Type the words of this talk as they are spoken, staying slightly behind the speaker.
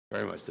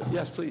Very much.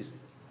 Yes, please.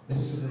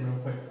 Just real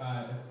quick,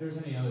 if there's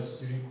any other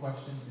student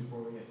questions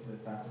before we get to the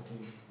faculty,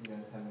 you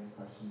guys have any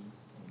questions?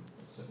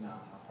 So now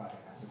I'll probably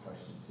ask a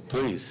question too.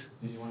 Please.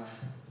 Did you want to?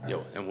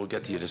 Yeah, and we'll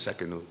get to you in a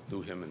second. We'll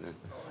do him and then.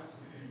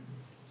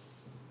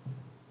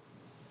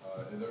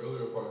 In the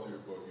earlier parts of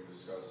your book, you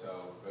discuss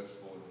how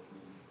vegetable and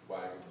fruit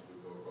wagons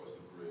would go across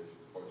the bridge to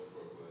parts of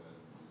Brooklyn and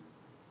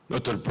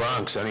Not to the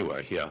Bronx,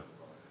 anyway. Yeah.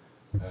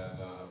 And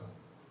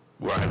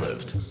where I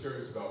lived. I'm just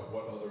curious about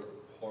what other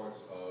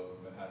parts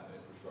of Manhattan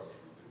infrastructure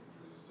you think New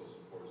Jersey still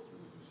supports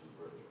through the use of the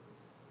bridge.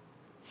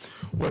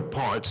 What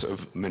parts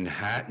of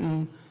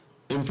Manhattan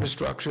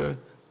infrastructure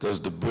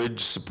does the bridge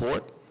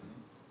support?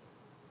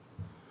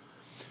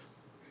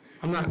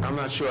 I'm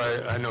not sure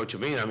I know what you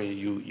mean. I mean,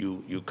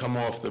 you come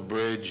off the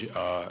bridge.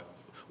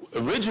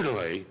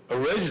 Originally,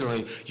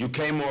 you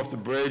came off the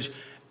bridge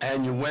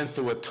and you went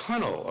through a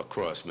tunnel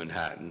across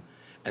Manhattan,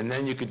 and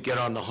then you could get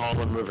on the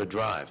Harlem River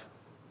Drive.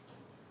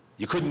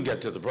 You couldn't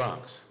get to the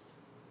Bronx.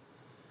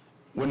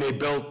 When they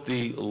built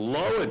the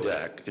lower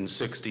deck in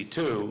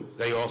 '62,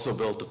 they also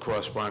built the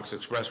Cross Bronx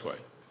Expressway.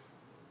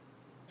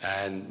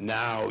 And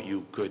now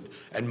you could,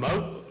 and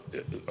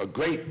a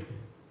great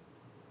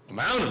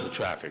amount of the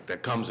traffic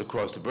that comes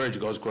across the bridge,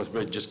 goes across the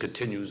bridge, just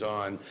continues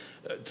on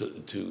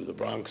to the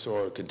Bronx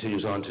or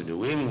continues on to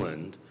New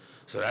England.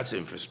 So that's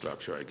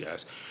infrastructure, I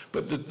guess.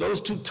 But those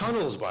two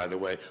tunnels, by the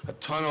way, a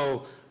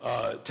tunnel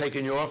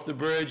taking you off the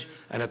bridge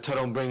and a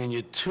tunnel bringing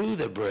you to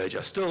the bridge,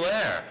 are still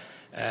there.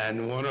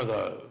 And one of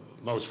the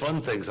most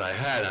fun things I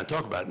had, and I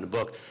talk about it in the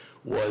book,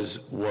 was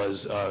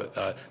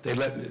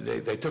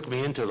they took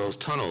me into those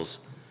tunnels.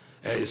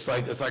 It's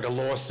like a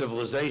lost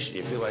civilization.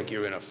 You feel like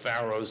you're in a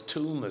pharaoh's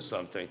tomb or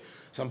something,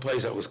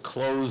 someplace that was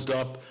closed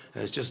up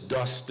and it's just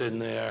dust in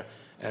there,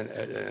 and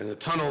the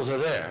tunnels are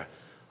there.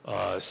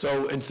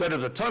 So instead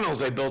of the tunnels,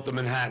 they built the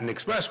Manhattan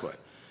Expressway,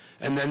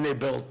 and then they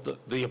built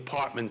the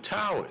apartment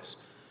towers.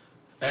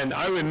 And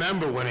I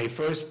remember when they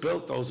first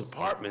built those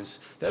apartments,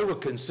 they were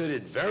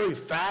considered very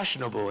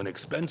fashionable and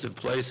expensive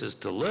places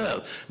to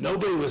live.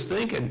 Nobody was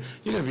thinking,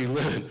 you're going to be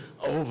living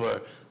over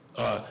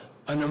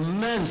an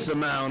immense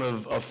amount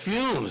of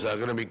fumes are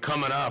going to be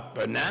coming up.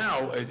 And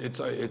now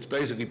it's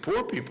basically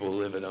poor people who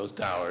live in those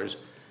towers,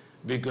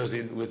 because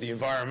with the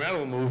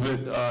environmental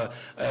movement,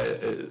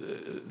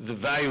 the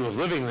value of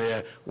living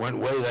there went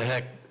way the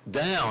heck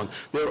down.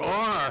 There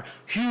are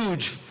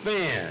huge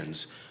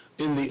fans.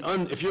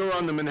 If you're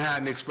on the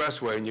Manhattan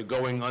Expressway and you're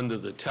going under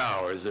the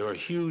towers, there are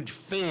huge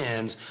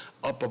fans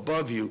up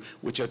above you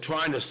which are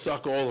trying to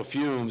suck all the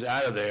fumes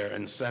out of there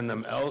and send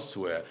them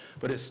elsewhere.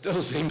 But it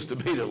still seems to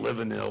me that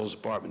living in those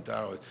apartment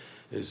towers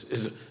is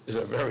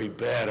a very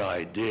bad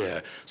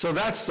idea. So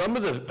that's some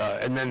of the,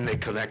 and then they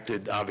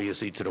connected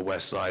obviously to the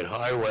West Side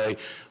Highway,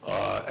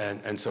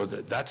 and so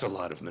that's a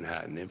lot of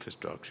Manhattan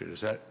infrastructure.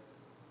 Does that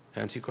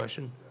answer your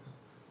question? Yes.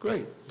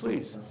 Great,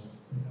 please.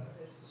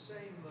 It's the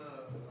same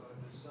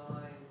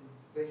design,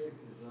 basic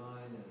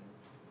design and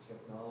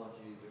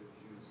technology that was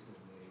used in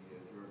the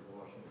George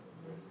Washington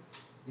Bridge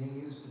being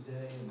used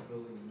today in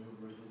building new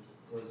bridges,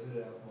 or is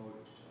it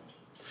outmoded?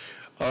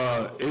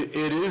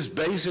 It is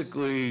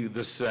basically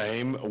the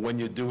same when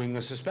you're doing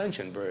a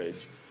suspension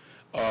bridge.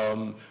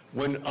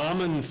 When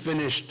Aman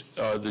finished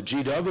the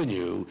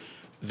GW,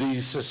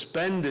 the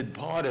suspended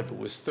part of it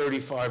was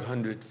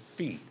 3,500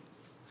 feet.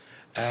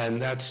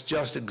 And that's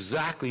just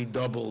exactly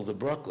double the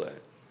Brooklyn.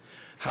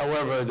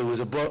 However, there was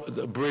a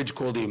bridge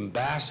called the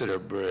Ambassador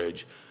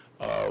Bridge,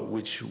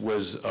 which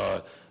was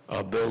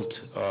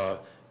built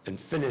and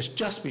finished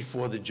just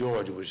before the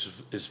George, which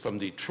is from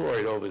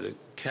Detroit over to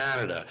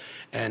Canada,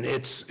 and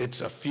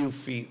it's a few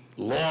feet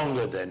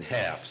longer than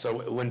half.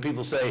 So when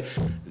people say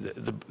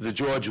the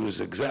George was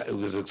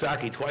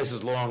exactly twice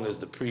as long as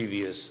the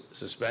previous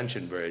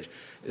suspension bridge,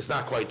 it's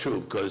not quite true,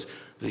 because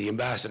the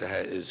Ambassador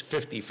is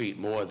 50 feet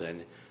more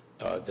than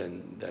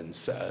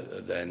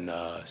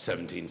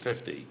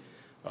 1750.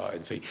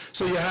 In feet.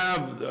 So you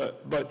have,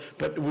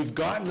 but we've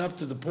gotten up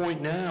to the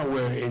point now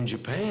where in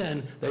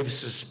Japan they've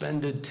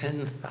suspended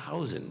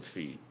 10,000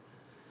 feet.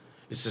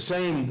 It's the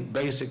same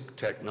basic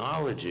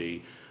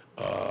technology,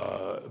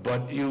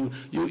 but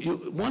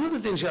one of the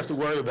things you have to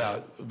worry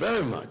about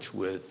very much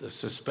with a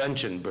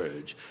suspension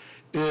bridge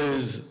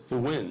is the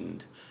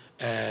wind,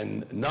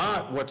 and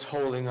not what's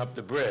holding up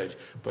the bridge,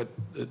 but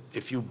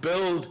if you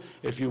build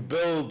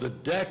the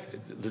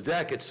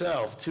deck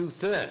itself too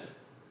thin,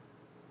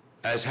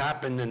 as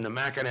happened in the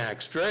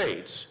Mackinac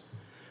Straits.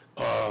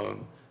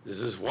 There's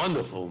this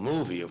wonderful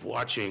movie of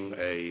watching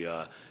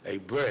a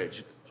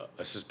bridge,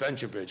 a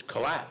suspension bridge,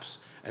 collapse.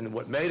 And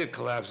what made it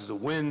collapse is the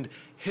wind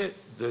hit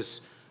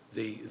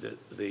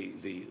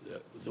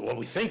what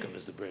we think of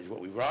as the bridge,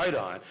 what we ride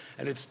on,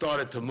 and it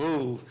started to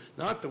move,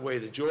 not the way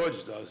the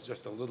George does,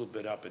 just a little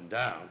bit up and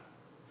down,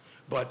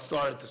 but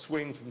started to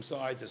swing from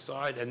side to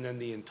side, and then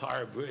the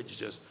entire bridge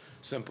just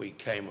simply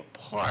came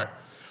apart.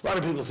 A lot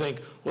of people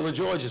think, well, the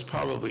George is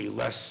probably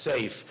less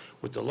safe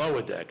with the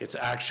lower deck. It's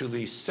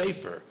actually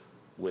safer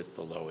with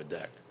the lower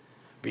deck,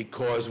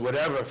 because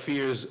whatever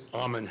fears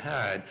Armin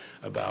had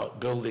about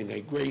building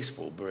a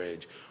graceful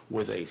bridge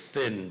with a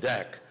thin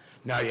deck,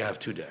 now you have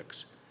two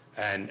decks,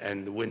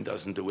 and the wind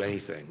doesn't do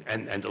anything,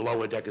 and the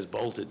lower deck is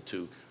bolted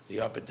to the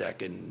upper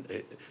deck,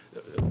 and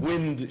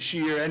wind,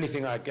 shear,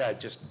 anything like that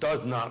just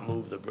does not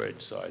move the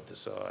bridge side to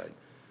side.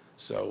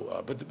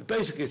 So, but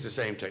basically it's the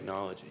same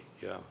technology,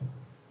 yeah.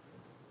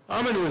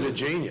 Armin was a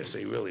genius,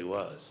 he really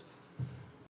was.